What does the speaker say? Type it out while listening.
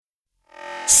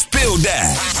Spill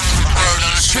that.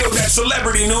 Spill that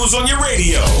celebrity news on your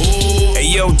radio. Hey,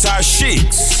 yo,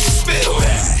 Tashiks. Spill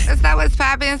that. That's not what's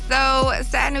poppin'. So,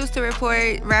 sad news to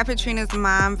report. Rapper Trina's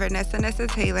mom, Vanessa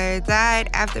Taylor, died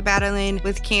after battling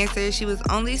with cancer. She was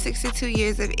only 62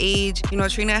 years of age. You know,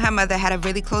 Trina and her mother had a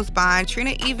really close bond.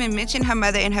 Trina even mentioned her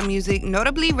mother in her music,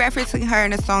 notably referencing her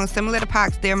in a song similar to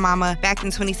Pac's Dear Mama back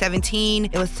in 2017.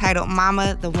 It was titled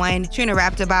Mama, the One. Trina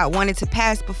rapped about wanting to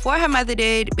pass before her mother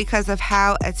did because of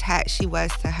how attached she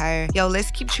was to her. Yo,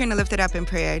 let's keep Trina lifted up in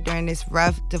prayer during this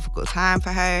rough, difficult time for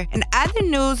her. In other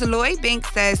news, Lloyd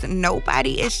Banks says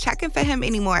nobody is checking for him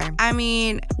anymore. I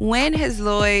mean, when has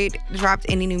Lloyd dropped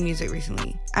any new music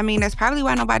recently? I mean, that's probably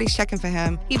why nobody's checking for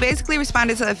him. He basically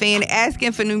responded to a fan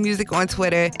asking for new music on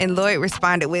Twitter, and Lloyd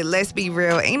responded with, "Let's be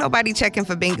real, ain't nobody checking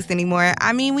for Banks anymore.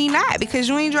 I mean, we not, because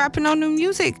you ain't dropping no new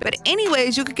music." But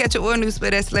anyways, you could catch your oil news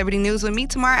spill that celebrity news with me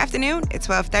tomorrow afternoon at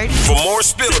 12:30. For more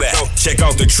Spill That, check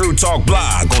out the True Talk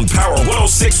blog on Power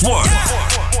 1061.